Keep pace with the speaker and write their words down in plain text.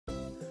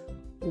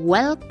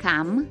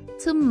Welcome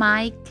to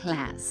my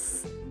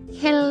class.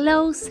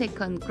 Hello,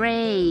 second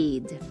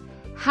grade.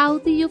 How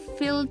do you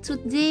feel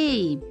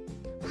today?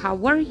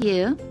 How are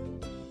you?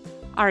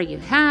 Are you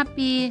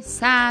happy,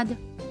 sad?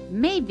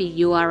 Maybe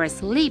you are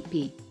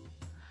sleepy.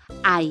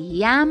 I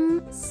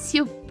am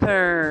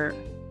super.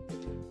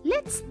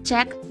 Let's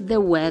check the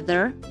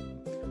weather.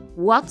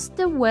 What's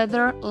the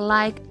weather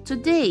like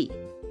today?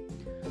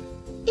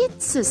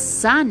 It's a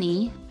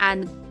sunny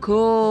and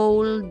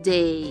cold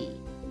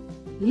day.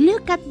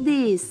 Look at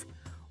this.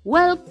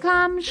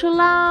 Welcome,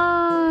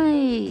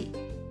 July.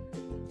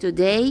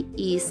 Today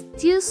is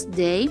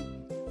Tuesday,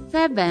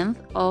 7th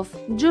of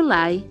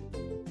July.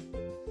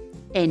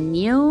 A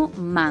new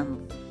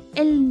month.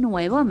 El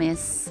nuevo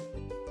mes.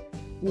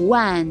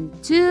 1,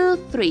 2,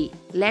 3.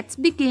 Let's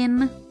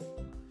begin.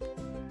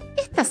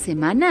 Esta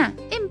semana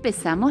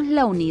empezamos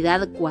la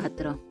unidad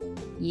 4.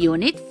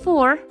 Unit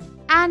 4,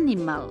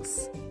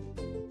 Animals.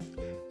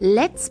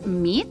 Let's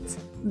meet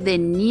the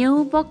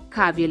new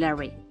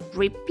vocabulary.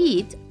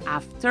 Repeat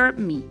after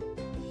me.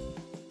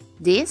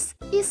 This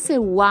is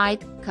a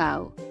white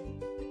cow.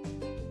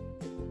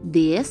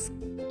 This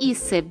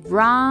is a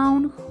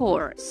brown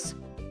horse.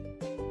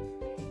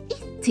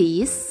 It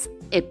is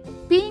a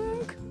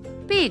pink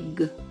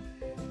pig.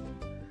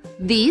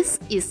 This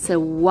is a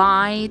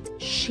white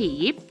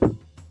sheep.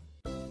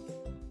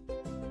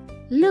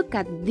 Look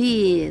at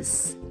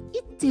this.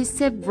 It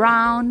is a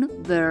brown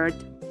bird.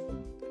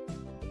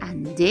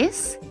 And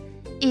this,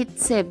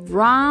 it's a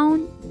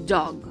brown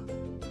dog.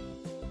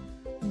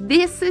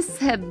 This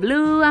is a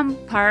blue and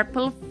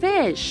purple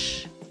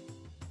fish.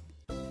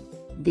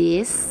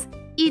 This,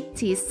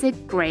 it is a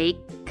gray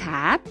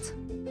cat.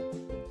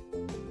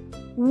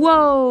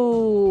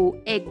 Whoa,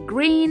 a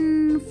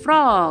green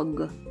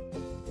frog.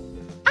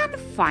 And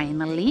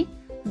finally,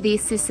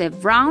 this is a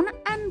brown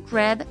and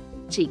red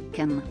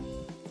chicken.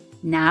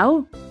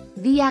 Now,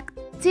 the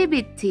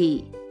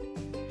activity.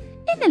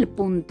 En el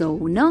punto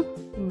 1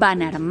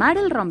 van a armar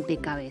el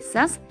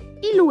rompecabezas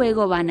y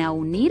luego van a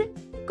unir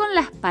con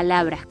las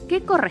palabras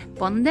que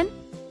corresponden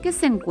que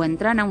se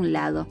encuentran a un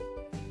lado.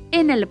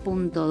 En el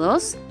punto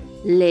 2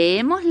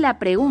 leemos la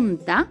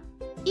pregunta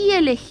y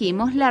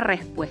elegimos la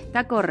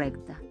respuesta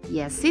correcta.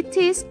 Yes it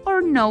is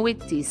or no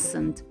it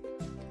isn't.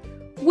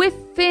 We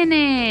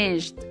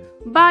finished!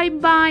 Bye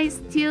bye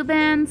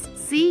students!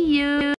 See you!